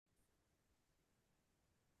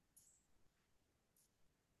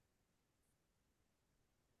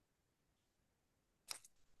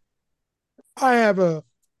I have a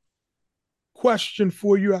question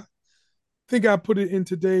for you. I think I put it in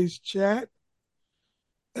today's chat.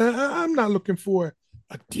 I'm not looking for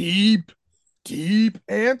a deep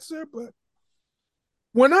answer, but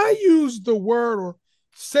when I use the word or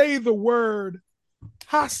say the word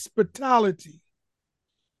hospitality,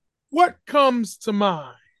 what comes to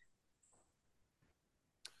mind?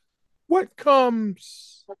 What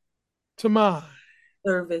comes to mind?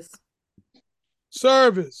 Service.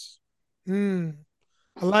 Service. I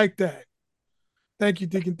like that. Thank you,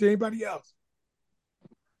 Deacon. To anybody else?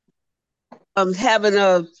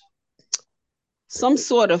 Having some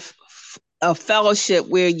sort of a fellowship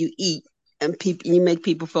where you eat and you make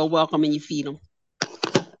people feel welcome and you feed them.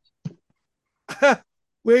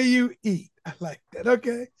 Where you eat. I like that.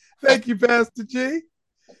 Okay. Thank you, Pastor G.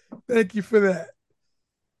 Thank you for that.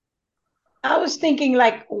 I was thinking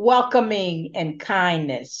like welcoming and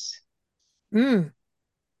kindness.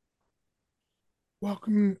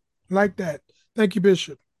 Welcome like that. Thank you,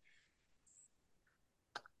 Bishop.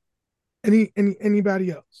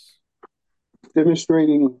 Anybody else?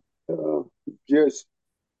 Demonstrating just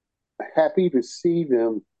happy to see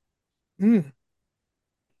them,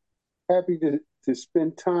 happy to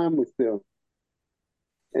spend time with them,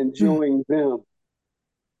 enjoying them,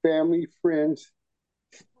 family, friends,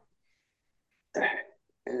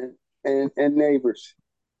 and neighbors.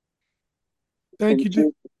 Thank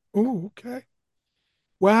you. Oh, okay.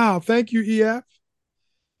 Wow. Thank you, EF.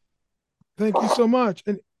 Thank you so much.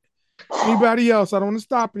 And anybody else? I don't want to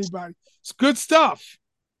stop anybody. It's good stuff.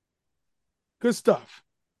 Good stuff.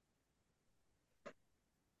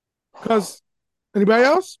 Because anybody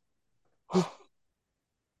else? My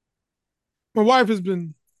wife we've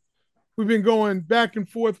been going back and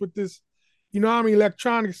forth with this, I'm an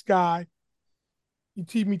electronics guy. You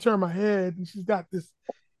see me turn my head, and she's got this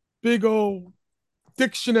big old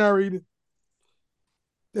dictionary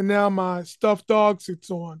that now my stuffed dog sits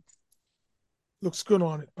on. Looks good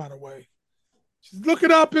on it, by the way. She's look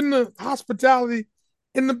it up in the hospitality,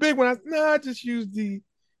 in the big one. I just use the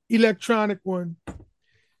electronic one.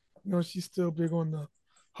 She's still big on the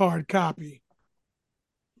hard copy.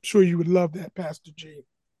 I'm sure you would love that, Pastor G.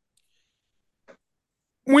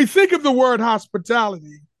 When we think of the word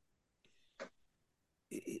hospitality,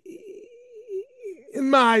 in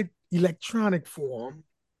my electronic form,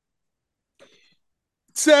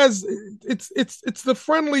 it says it's the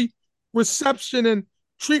friendly reception and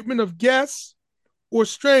treatment of guests or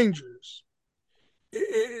strangers.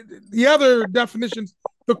 The other definitions,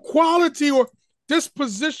 the quality or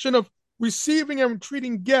disposition of receiving and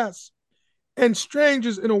treating guests and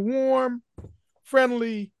strangers in a warm,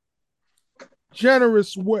 friendly,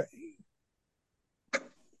 generous way.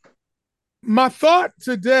 My thought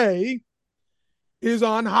today is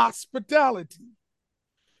on hospitality.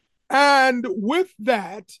 And with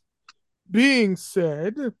that being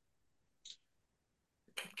said,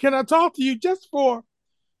 can I talk to you just for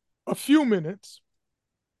a few minutes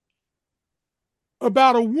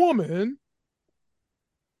about a woman?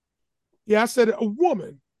 Yeah, I said a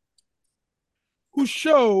woman who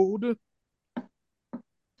showed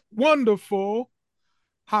wonderful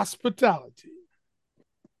hospitality.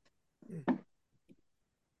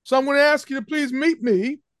 So I'm going to ask you to please meet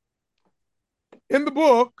me in the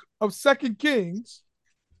book of 2 Kings,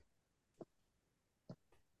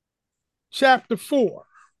 chapter 4.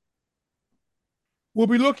 We'll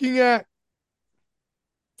be looking at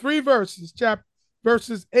 3 verses,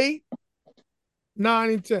 verses 8, 9,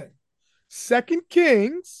 and 10. 2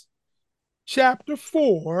 Kings, chapter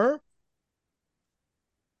 4,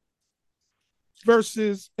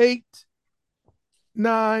 verses 8,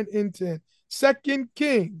 9, and 10. 2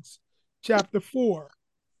 Kings, chapter 4,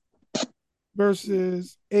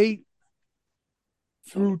 verses 8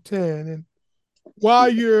 through 10. And while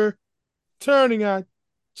you're turning, I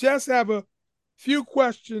just have a few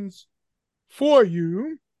questions for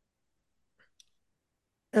you.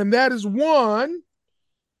 And that is one,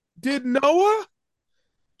 did Noah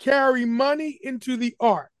carry money into the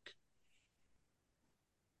ark?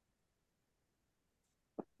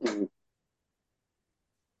 I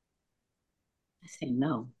say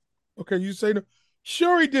no. Okay, you say no.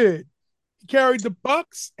 Sure he did. He carried the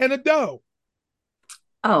bucks and a doe.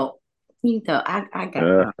 Oh, I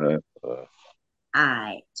got it. All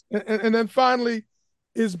right. And then finally,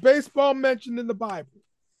 is baseball mentioned in the Bible?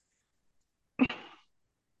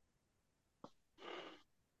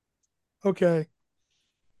 Okay.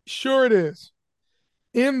 Sure it is.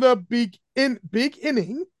 In the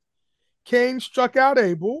beginning, Cain struck out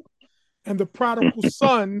Abel, and the prodigal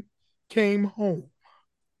son came home.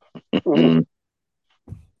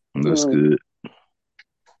 That's good.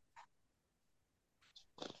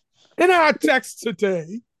 In our text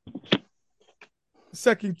today,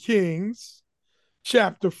 2 Kings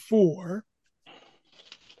chapter 4,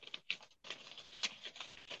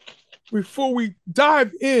 before we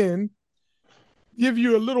dive in, give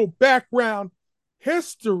you a little background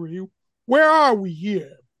history. Where are we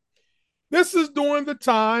here? This is during the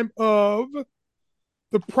time of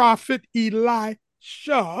the prophet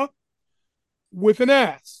Elisha with an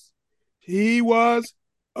S. He was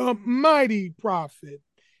a mighty prophet.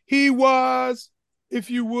 He was, if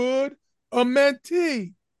you would, a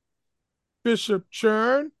mentee. Bishop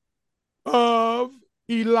Churn of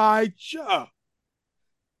Elijah.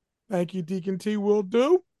 Thank you, Deacon T. Will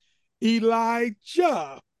do.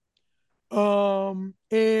 Elijah. And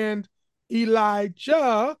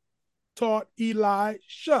Elijah taught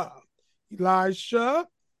Elisha. Elisha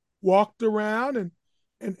walked around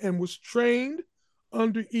and was trained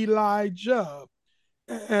under Elijah.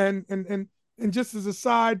 And just as a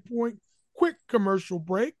side point, quick commercial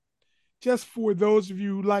break, just for those of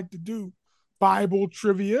you who like to do Bible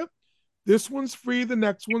trivia. This one's free, the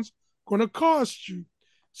next one's going to cost you.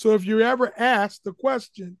 So if you're ever asked the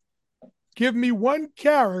question, give me one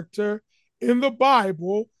character in the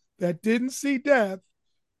Bible that didn't see death,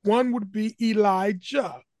 one would be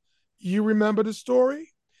Elijah. You remember the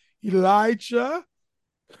story? Elijah,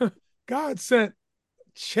 God sent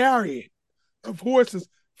a chariot of horses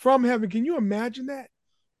from heaven. Can you imagine that?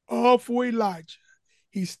 All for Elijah.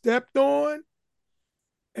 He stepped on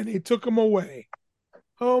and they took him away.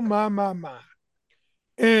 Oh, my.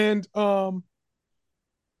 And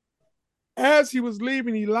as he was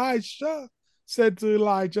leaving, Elisha said to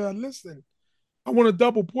Elijah, listen, I want a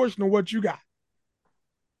double portion of what you got.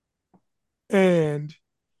 And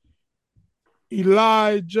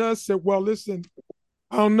Elijah said, well, listen,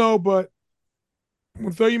 I don't know, but I'm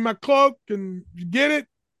going to throw you my cloak, and if you get it,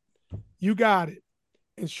 you got it.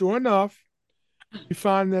 And sure enough, you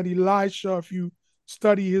find that Elisha, if you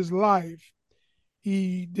study his life,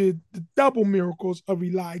 he did the double miracles of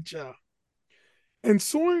Elijah. And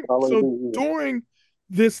so during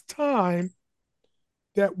this time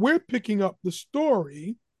that we're picking up the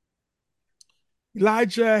story,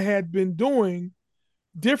 Elijah had been doing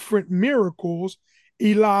different miracles.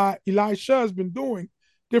 Elisha has been doing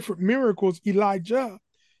different miracles. Elijah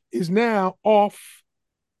is now off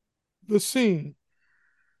the scene.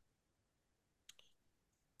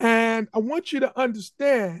 And I want you to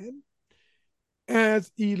understand,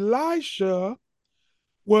 as Elisha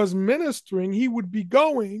was ministering, he would be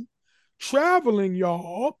traveling,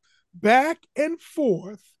 y'all, back and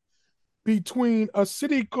forth between a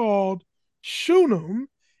city called Shunem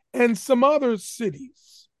and some other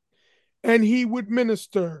cities. And he would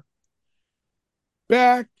minister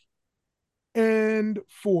back and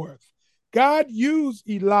forth. God used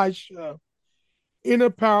Elisha in a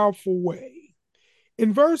powerful way.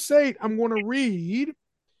 In verse 8, I'm going to read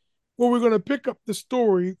where we're going to pick up the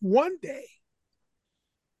story. One day,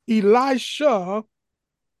 Elisha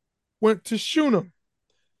went to Shunem.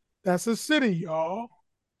 That's a city, y'all.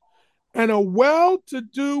 And a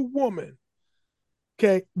well-to-do woman,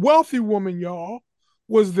 wealthy woman, y'all,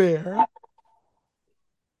 was there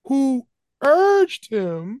who urged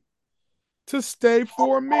him to stay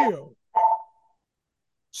for a meal.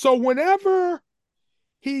 So whenever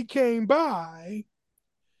he came by,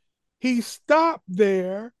 he stopped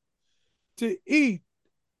there to eat.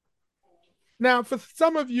 Now, for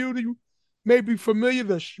some of you, you may be familiar with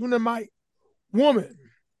the Shunammite woman,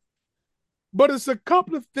 but it's a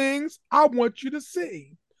couple of things I want you to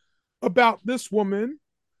see about this woman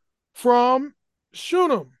from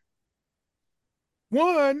Shunem.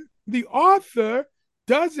 One, the author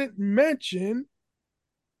doesn't mention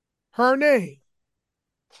her name.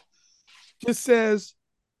 Just says,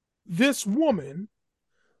 this woman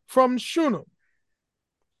from Shunem.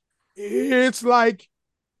 It's like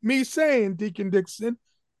me saying, Deacon Dixon,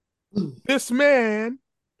 this man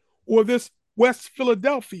or this West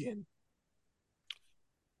Philadelphian,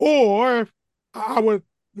 or our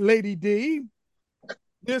Lady D,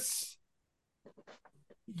 this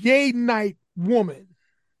Yay-night woman,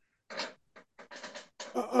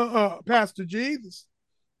 Pastor G,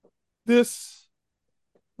 this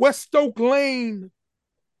West Oak Lane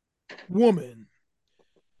woman.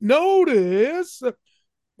 Notice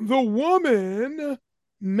the woman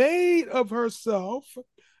made of herself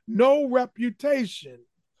no reputation.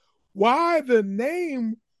 Why the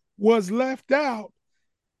name was left out,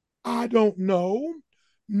 I don't know,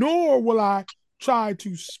 nor will I try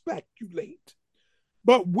to speculate.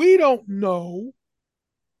 But we don't know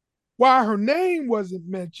why her name wasn't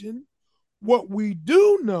mentioned. What we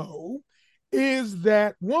do know is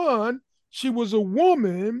that, one, she was a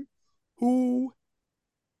woman who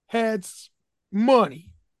had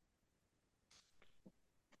money.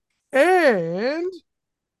 And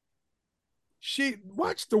she,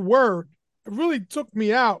 watch the word, it really took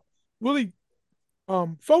me out, really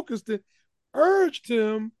focused it, urged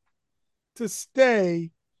him to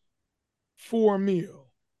stay for a meal.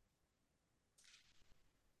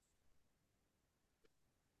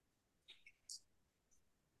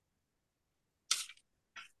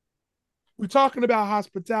 We're talking about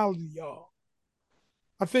hospitality, y'all.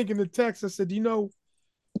 I think in the text I said,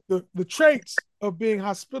 the traits of being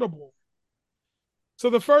hospitable. So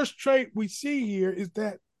the first trait we see here is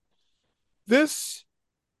that this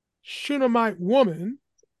Shunammite woman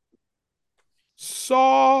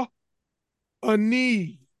saw a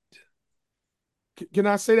need. Can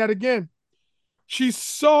I say that again? She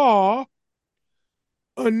saw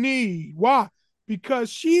a need. Why? Because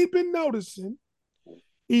she'd been noticing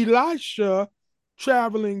Elisha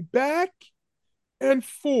traveling back and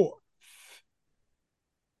forth.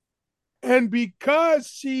 And because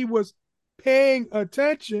she was paying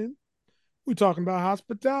attention, we're talking about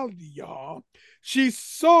hospitality, y'all. She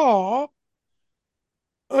saw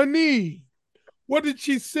a need. What did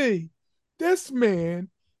she see? This man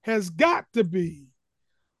has got to be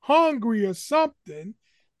hungry or something,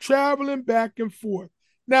 traveling back and forth.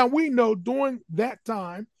 Now, we know during that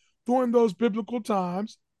time, during those biblical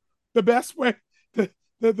times, the best way,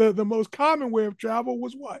 the most common way of travel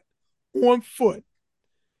was what? On foot.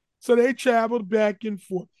 So they traveled back and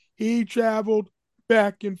forth. He traveled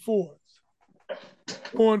back and forth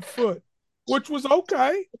on foot, which was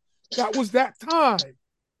okay. That was that time.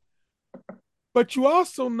 But you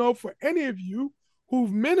also know, for any of you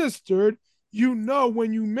who've ministered, you know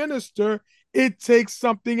when you minister, it takes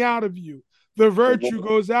something out of you. The virtue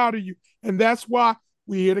goes out of you. And that's why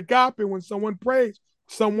we at Agape, when someone prays,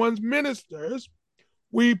 someone's ministers,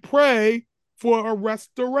 we pray for a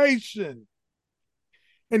restoration.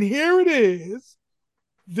 And here it is,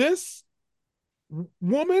 this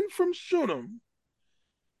woman from Shunem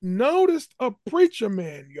noticed a preacher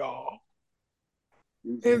man, y'all,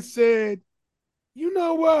 and said, you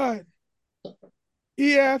know what?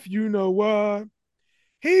 EF, you know what?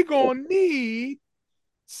 He gonna need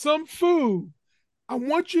some food. I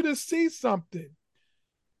want you to see something.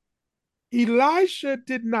 Elisha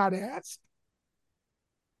did not ask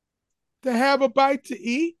to have a bite to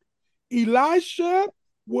eat. Elisha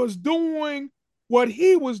was doing what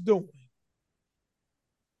he was doing.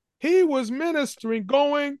 He was ministering,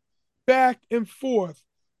 going back and forth.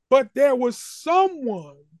 But there was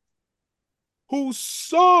someone who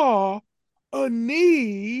saw a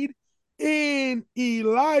need in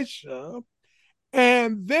Elisha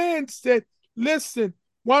and then said, listen,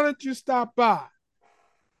 why don't you stop by?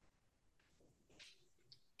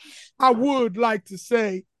 I would like to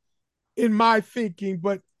say, in my thinking,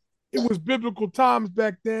 but it was biblical times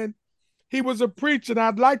back then. He was a preacher, and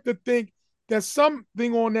I'd like to think that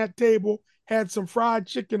something on that table had some fried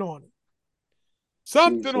chicken on it.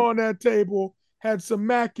 Something on that table had some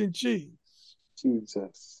mac and cheese.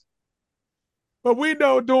 Jesus. But we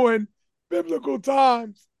know during biblical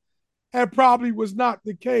times, that probably was not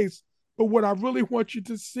the case. But what I really want you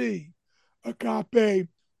to see, Agape,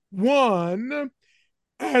 one,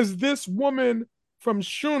 as this woman from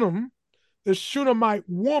Shunem, the Shunammite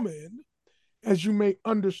woman, as you may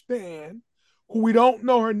understand, who we don't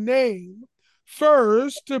know her name,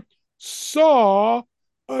 first saw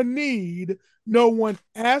a need. No one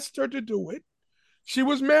asked her to do it. She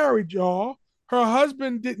was married, y'all. Her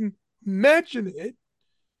husband didn't mention it,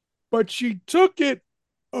 but she took it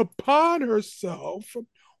upon herself.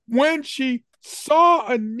 When she saw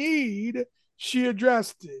a need, she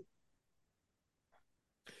addressed it.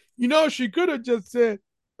 You know, she could have just said,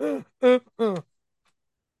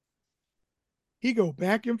 He go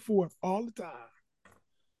back and forth all the time.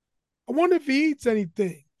 I wonder if he eats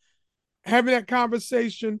anything. Having that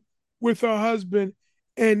conversation with her husband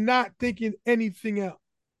and not thinking anything else.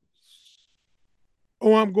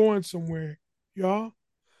 Oh, I'm going somewhere, y'all.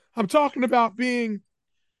 I'm talking about being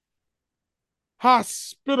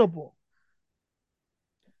hospitable.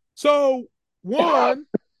 So, one,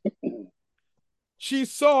 she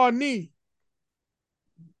saw a need.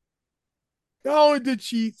 Not only did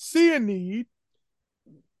she see a need,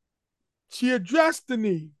 she addressed the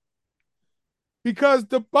need. Because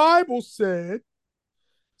the Bible says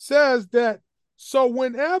that, so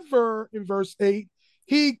whenever, in verse 8,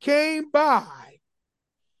 he came by,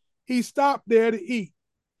 he stopped there to eat.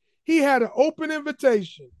 He had an open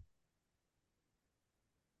invitation.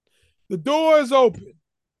 The door is open.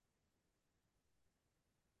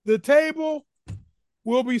 The table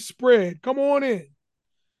will be spread. Come on in.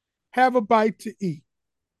 have a bite to eat.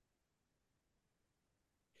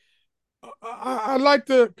 I'd like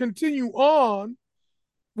to continue on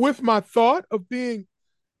with my thought of being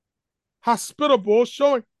hospitable,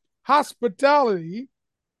 showing hospitality.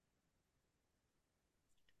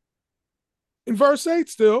 In verse 8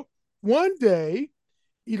 still, one day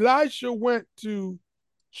Elisha went to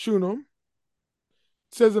Shunem.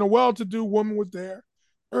 It says, and a well-to-do woman was there,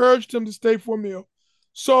 urged him to stay for a meal.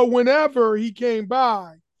 So whenever he came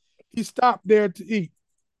by, he stopped there to eat.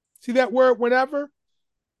 See that word, whenever?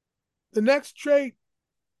 The next trait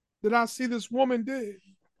that I see this woman did,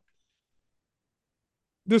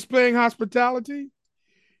 displaying hospitality,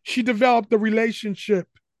 she developed a relationship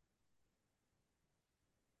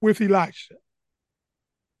with Elisha.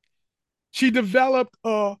 She developed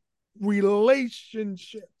a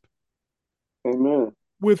relationship Amen.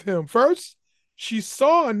 with him. First, she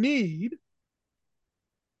saw a need,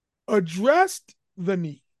 addressed the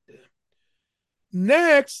need.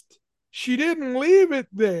 Next, she didn't leave it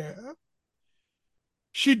there.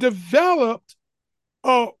 She developed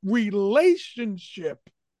a relationship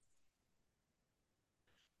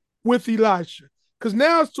with Elisha. Because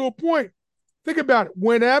now it's to a point, think about it.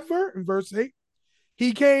 Whenever, in verse 8,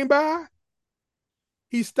 he came by,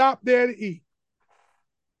 he stopped there to eat.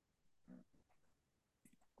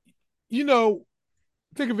 You know,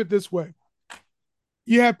 think of it this way.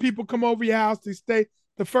 You have people come over your house, they stay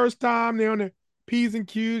the first time, they're on their P's and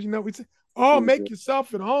Q's, we say, oh, make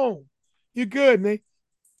yourself at home. You're good, and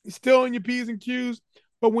you're still on your P's and Q's.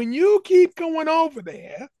 But when you keep going over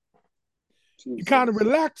there, you kind of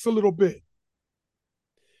relax a little bit.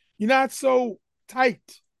 You're not so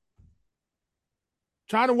tight.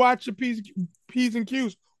 Trying to watch your P's and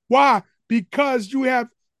Q's. Why? Because you have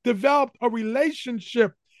developed a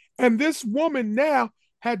relationship. And this woman now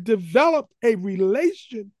had developed a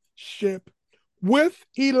relationship with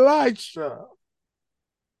Elisha.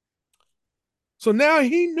 So now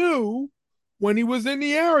he knew when he was in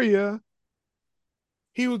the area,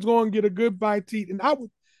 he was going to get a good bite to eat. And I would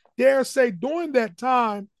dare say during that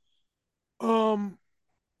time,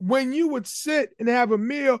 when you would sit and have a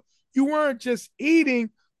meal, you weren't just eating,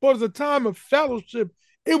 but it was a time of fellowship.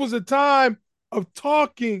 It was a time of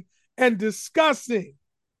talking and discussing.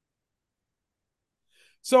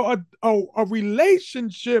 So a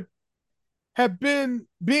relationship had been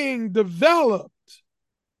being developed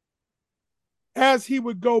as he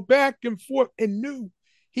would go back and forth and knew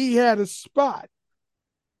he had a spot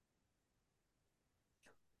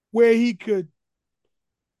where he could,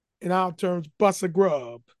 in our terms, bust a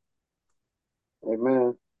grub.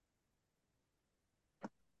 Amen.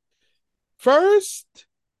 First,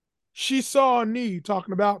 she saw a need,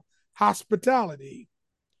 talking about hospitality.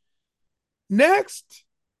 Next,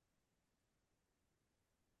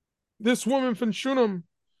 this woman from Shunem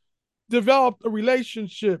developed a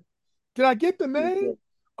relationship. Did I get the name?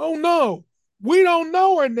 Oh no, we don't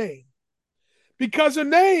know her name because her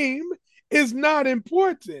name is not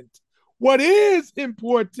important. What is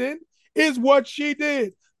important is what she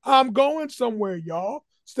did. I'm going somewhere, y'all.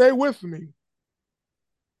 Stay with me.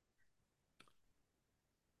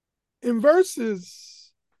 In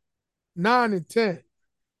verses 9 and 10,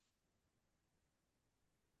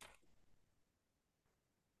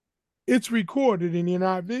 it's recorded in the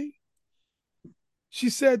NIV. She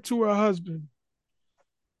said to her husband,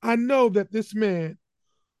 I know that this man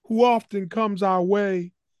who often comes our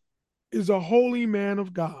way is a holy man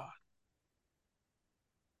of God.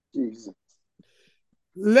 Jesus.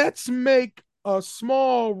 Let's make a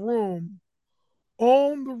small room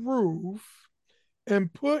on the roof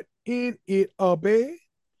and put in it a bed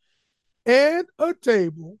and a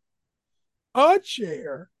table, a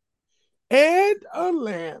chair, and a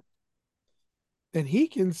lamp. And he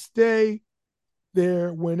can stay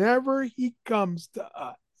there whenever he comes to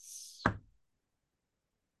us.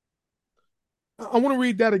 I want to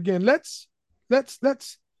read that again. Let's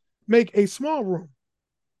make a small room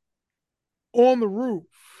on the roof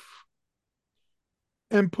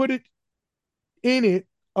and put it in it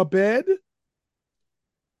a bed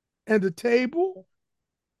and a table,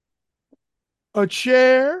 a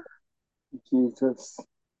chair, Jesus.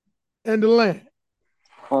 and a lamp.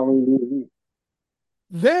 Hallelujah.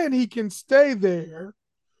 Then he can stay there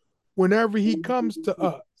whenever he comes to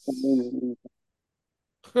us.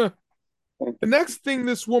 The next thing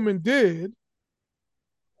this woman did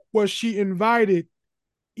was she invited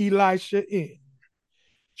Elisha in.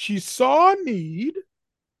 She saw a need,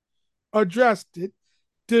 addressed it,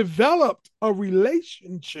 developed a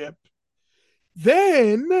relationship.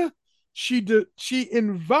 Then she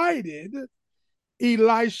invited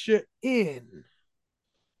Elisha in.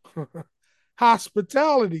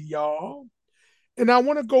 hospitality, y'all. And I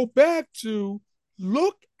want to go back to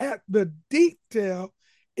look at the detail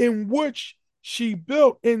in which she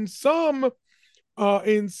built. In some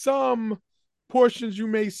portions you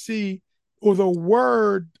may see, or the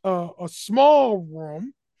word a small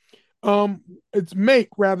room. It's make,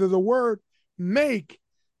 rather, the word make,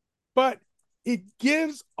 but it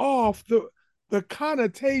gives off the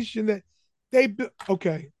connotation that they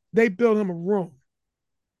built him a room.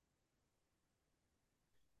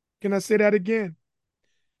 Can I say that again?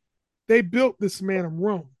 They built this man a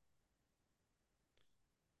room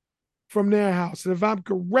from their house. And if I'm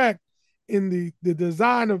correct in the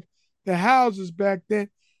design of the houses back then,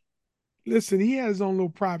 listen, he had his own little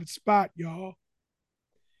private spot, y'all.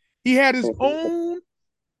 He had his own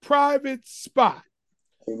private spot.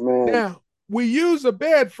 Amen. Now, we use a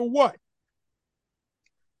bed for what?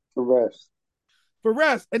 To rest. For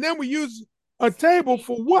rest. And then we use a table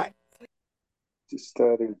for what? To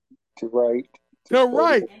study. To write. To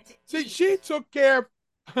write. See, she took care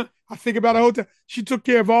of, I think about a hotel, she took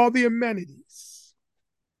care of all the amenities.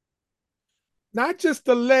 Not just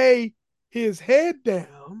to lay his head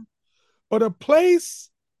down, but a place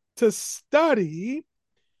to study,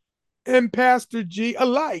 and Pastor G, a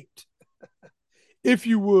light, if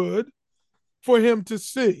you would, for him to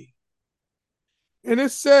see. And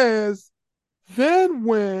it says, then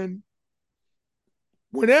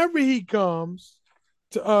whenever he comes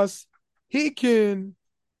to us, he can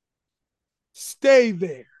stay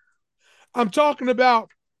there. I'm talking about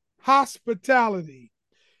hospitality.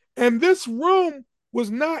 And this room was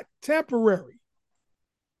not temporary.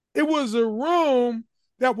 It was a room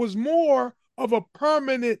that was more of a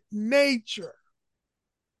permanent nature.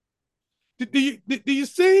 Do you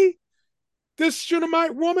see this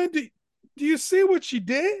Shunammite woman? Do you see what she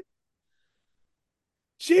did?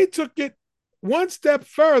 She took it one step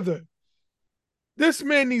further. This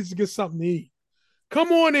man needs to get something to eat.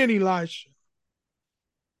 Come on in, Elisha.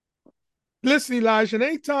 Listen, Elijah,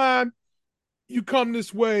 anytime you come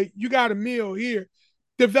this way, you got a meal here.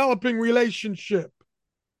 Developing relationship.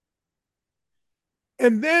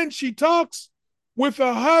 And then she talks with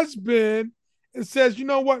her husband and says, you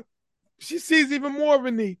know what? She sees even more of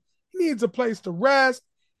a need. He needs a place to rest.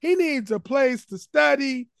 He needs a place to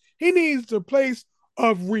study. He needs a place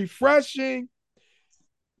of refreshing,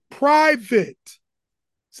 private.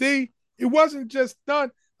 See, it wasn't just done.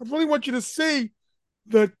 I really want you to see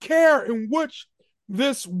the care in which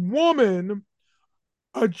this woman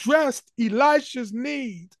addressed Elisha's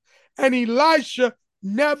needs, and Elisha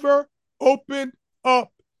never opened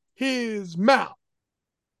up his mouth.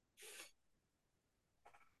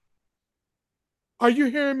 Are you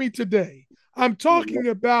hearing me today? I'm talking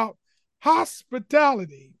about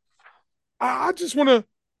hospitality. I just want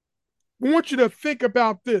you to think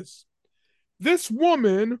about this. This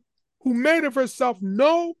woman who made of herself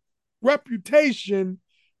no reputation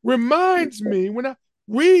reminds me, when I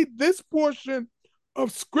read this portion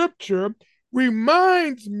of scripture,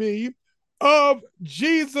 reminds me of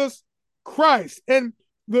Jesus Christ. And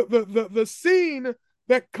the scene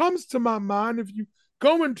that comes to my mind, if you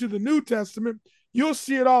go into the New Testament, you'll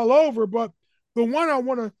see it all over. But the one I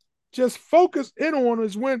want to just focus in on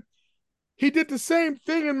is when he did the same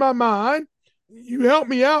thing in my mind. You help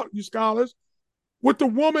me out, you scholars, with the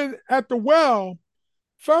woman at the well.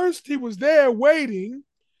 First, he was there waiting,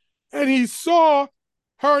 and he saw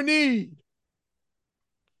her need.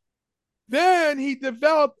 Then he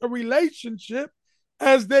developed a relationship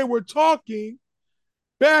as they were talking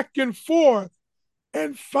back and forth.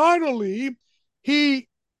 And finally, he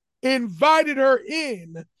invited her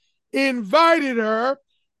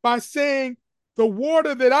by saying, the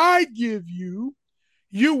water that I give you,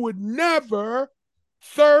 you would never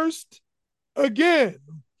thirst again.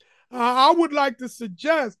 I would like to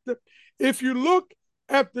suggest that if you look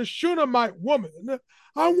at the Shunammite woman,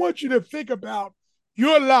 I want you to think about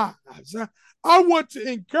your lives. I want to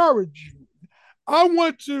encourage you. I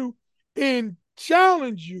want to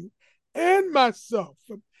challenge you and myself.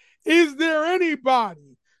 Is there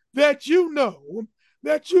anybody that you know,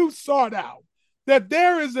 that you sought out, that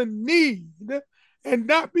there is a need, and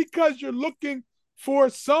not because you're looking for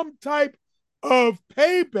some type of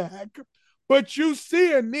payback, but you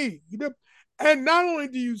see a need, and not only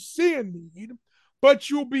do you see a need, but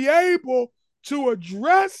you'll be able to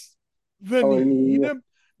address the need.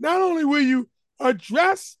 Not only will you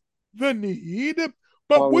address the need,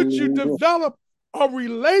 but would you develop a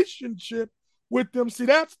relationship with them? See,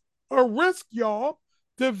 that's a risk, y'all.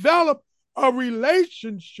 Develop a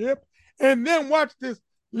relationship, and then watch this.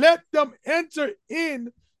 Let them enter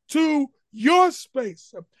into your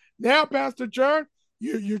space. Now, Pastor Churn,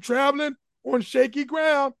 you're traveling on shaky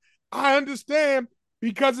ground. I understand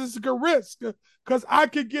because it's a risk, because I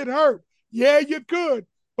could get hurt. Yeah, you could.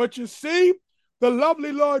 But you see, the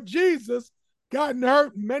lovely Lord Jesus gotten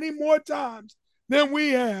hurt many more times than we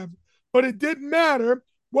have. But it didn't matter.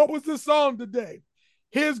 What was the song today?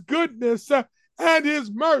 His goodness and his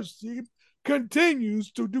mercy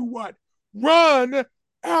continues to do what? Run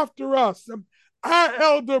after us. Our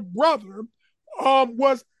elder brother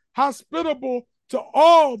was hospitable to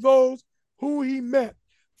all those who he met.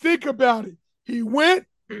 Think about it. He went,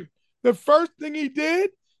 the first thing he did,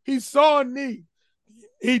 he saw a need.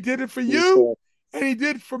 He did it for you, and he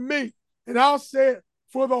did it for me. And I'll say it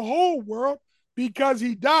for the whole world, because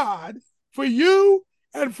he died for you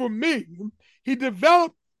and for me. He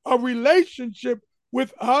developed a relationship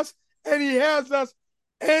with us, and he has us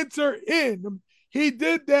enter in. He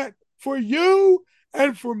did that for you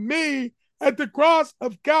and for me at the cross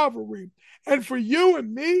of Calvary. And for you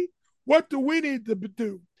and me, what do we need to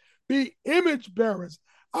do? Be image bearers.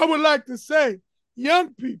 I would like to say,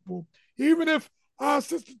 young people, even if our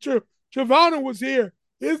sister Giovanna was here,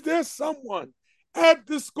 is there someone at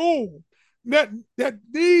the school that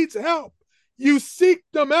needs help? You seek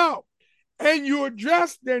them out and you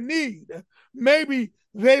address their need. Maybe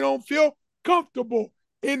they don't feel comfortable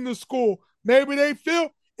in the school. Maybe they feel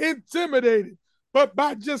intimidated. But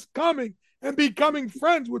by just coming and becoming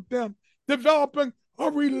friends with them, developing a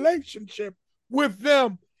relationship with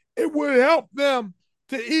them, it would help them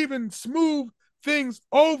to even smooth things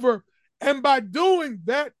over. And by doing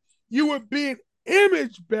that, you would be an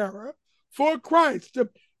image bearer for Christ.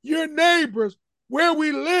 Your neighbors, where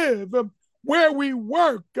we live, where we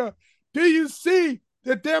work, do you see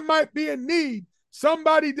that there might be a need?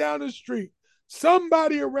 Somebody down the street,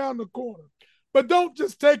 somebody around the corner. But don't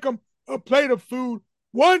just take them a plate of food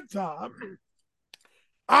one time.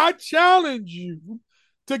 I challenge you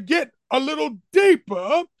to get a little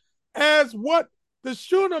deeper as what the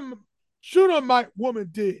Shunammite woman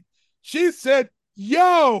did. She said,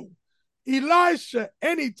 yo, Elisha,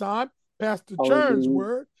 anytime, Pastor Churn's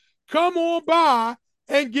word, come on by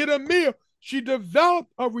and get a meal. She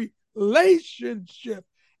developed a relationship,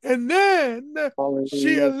 and then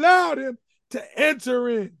she allowed him to enter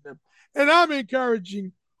in. And I'm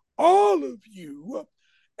encouraging all of you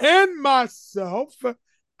and myself,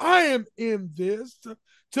 I am in this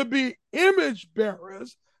to be image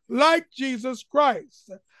bearers like Jesus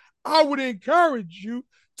Christ. I would encourage you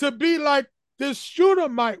to be like this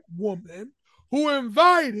Shunammite woman who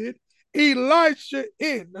invited Elisha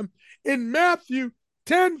in Matthew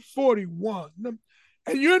 10:41.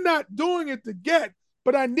 And you're not doing it to get,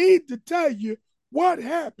 but I need to tell you what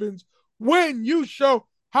happens when you show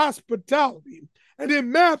hospitality. And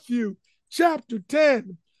in Matthew chapter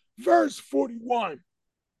 10, verse 41,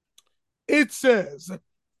 it says,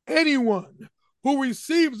 anyone who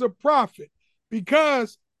receives a prophet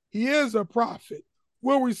because he is a prophet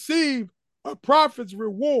will receive a prophet's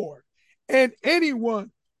reward. And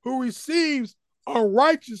anyone who receives a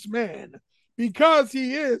righteous man because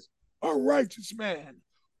he is a righteous man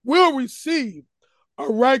will receive a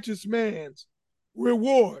righteous man's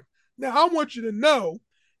reward. Now, I want you to know,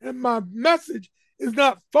 and my message is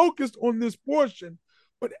not focused on this portion,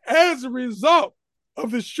 but as a result of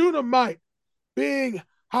the Shunammite being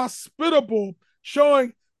hospitable,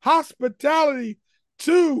 showing hospitality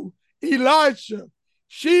to Elisha,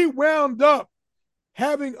 she wound up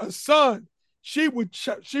having a son. She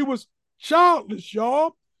was childless,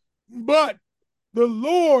 y'all, but the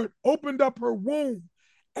Lord opened up her womb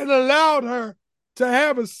and allowed her to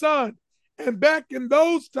have a son. And back in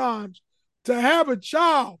those times, to have a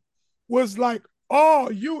child was like, oh,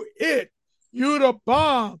 you the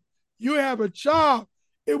bomb. You have a child.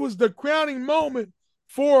 It was the crowning moment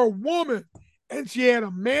for a woman. And she had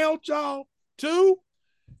a male child too.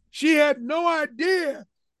 She had no idea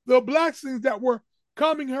the blessings that were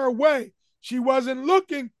coming her way. She wasn't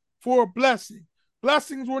looking for a blessing.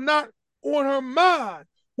 Blessings were not on her mind.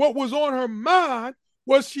 What was on her mind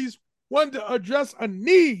was she's wanted to address a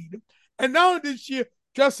need. And not only did she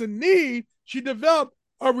address a need, she developed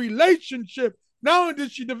a relationship. Not only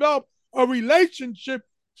did she develop a relationship,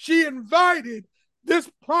 she invited this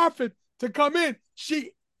prophet to come in.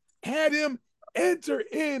 She had him enter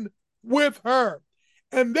in with her.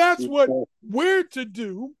 And that's what we're to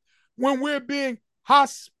do when we're being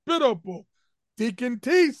hospitable. Deacon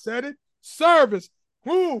T said it, service.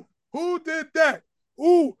 Who did that?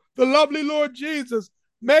 Ooh, the lovely Lord Jesus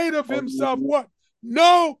made of himself what?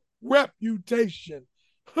 No reputation.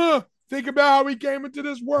 Think about how he came into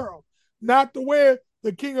this world. Not the way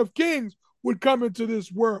the King of Kings would come into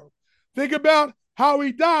this world. Think about how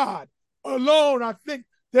he died alone. I think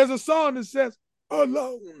There's a song that says,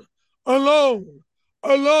 alone, alone,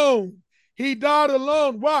 alone. He died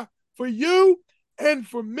alone. Why? For you and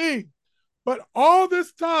for me. But all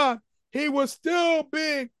this time, he was still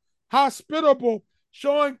being hospitable,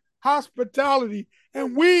 showing hospitality.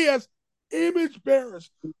 And we, as image bearers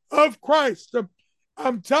of Christ,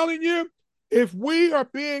 I'm telling you, if we are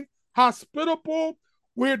being hospitable,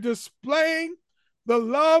 we're displaying the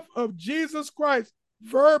love of Jesus Christ,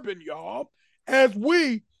 verbing, y'all, as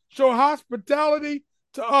we show hospitality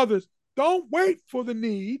to others. Don't wait for the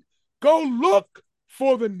need. Go look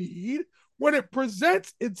for the need. When it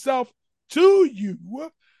presents itself to you,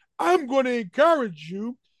 I'm going to encourage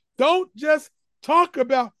you. Don't just talk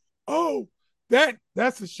about, oh,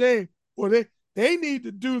 that's a shame, or they need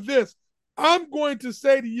to do this. I'm going to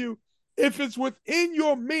say to you, if it's within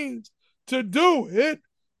your means to do it,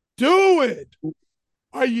 do it.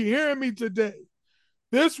 Are you hearing me today?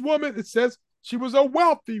 This woman, it says she was a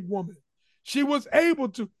wealthy woman. She was able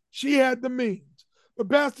to, she had the means. But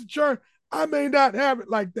Pastor Churn, I may not have it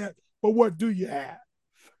like that, but what do you have?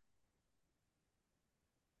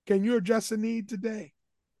 Can you address a need today?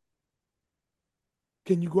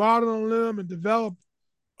 Can you go out on a limb and develop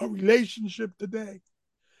a relationship today?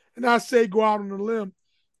 And I say go out on a limb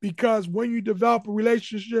because when you develop a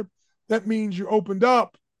relationship, that means you're opened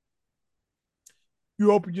up.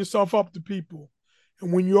 You open yourself up to people.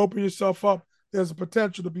 And when you open yourself up, there's a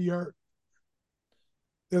potential to be hurt.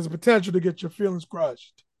 There's a potential to get your feelings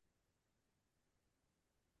crushed.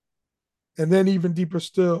 And then even deeper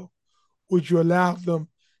still, would you allow them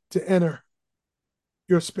to enter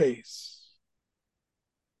your space?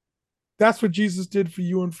 That's what Jesus did for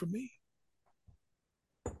you and for me.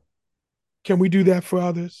 Can we do that for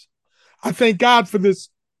others? I thank God for this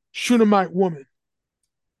Shunammite woman.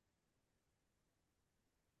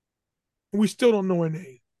 We still don't know her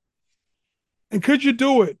name. And could you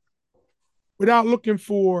do it without looking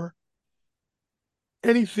for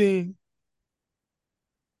anything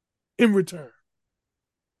in return?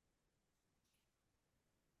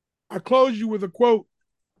 I close you with a quote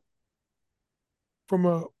from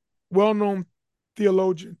a well-known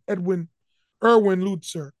theologian, Erwin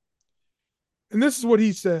Lutzer. And this is what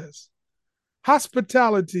he says.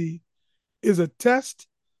 Hospitality is a test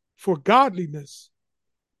for godliness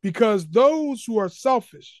because those who are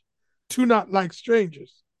selfish do not like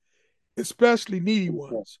strangers, especially needy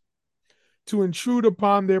ones, to intrude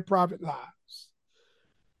upon their private lives.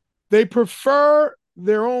 They prefer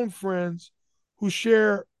their own friends who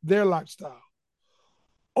share their lifestyle.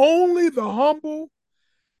 Only the humble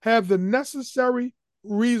have the necessary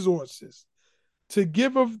resources to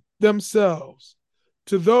give of themselves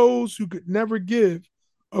to those who could never give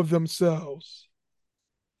of themselves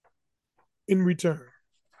in return.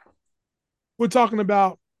 We're talking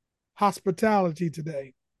about hospitality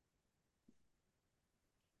today.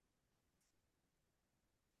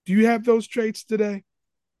 Do you have those traits today?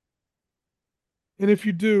 And if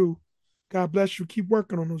you do, God bless you. Keep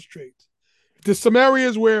working on those traits. If there's some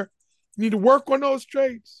areas where you need to work on those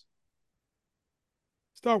traits,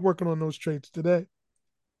 start working on those traits today.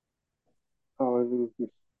 Hallelujah.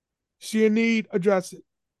 See a need, address it.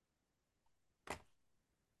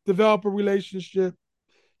 Develop a relationship.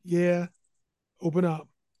 Yeah, open up.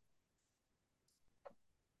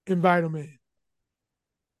 Invite them in.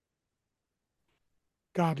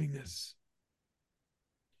 Godliness.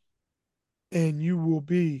 And you will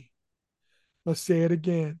be, let's say it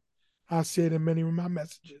again, I say it in many of my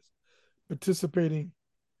messages, participating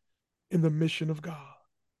in the mission of God.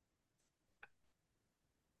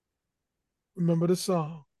 Remember the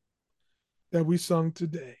song that we sung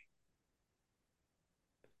today.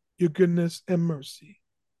 Your goodness and mercy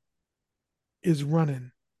is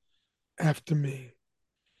running after me.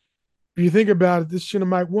 If you think about it, this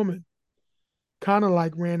Shunammite woman kind of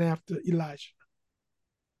like ran after Elijah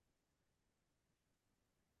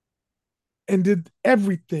and did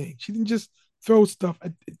everything. She didn't just throw stuff.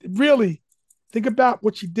 Really, think about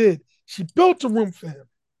what she did. She built a room for him.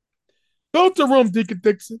 Built a room, Deacon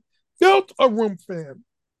Dixon. Built a room for him.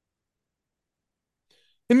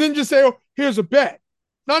 And then just say, oh, here's a bed.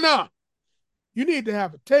 No. You need to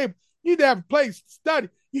have a table. You need to have a place to study.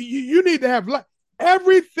 You need to have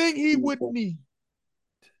everything he would need.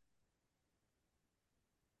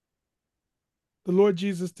 The Lord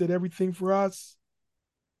Jesus did everything for us.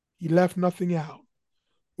 He left nothing out.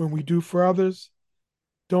 When we do for others,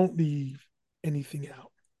 don't leave anything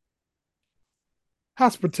out.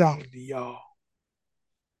 Hospitality, y'all.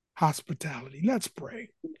 Hospitality. Let's pray.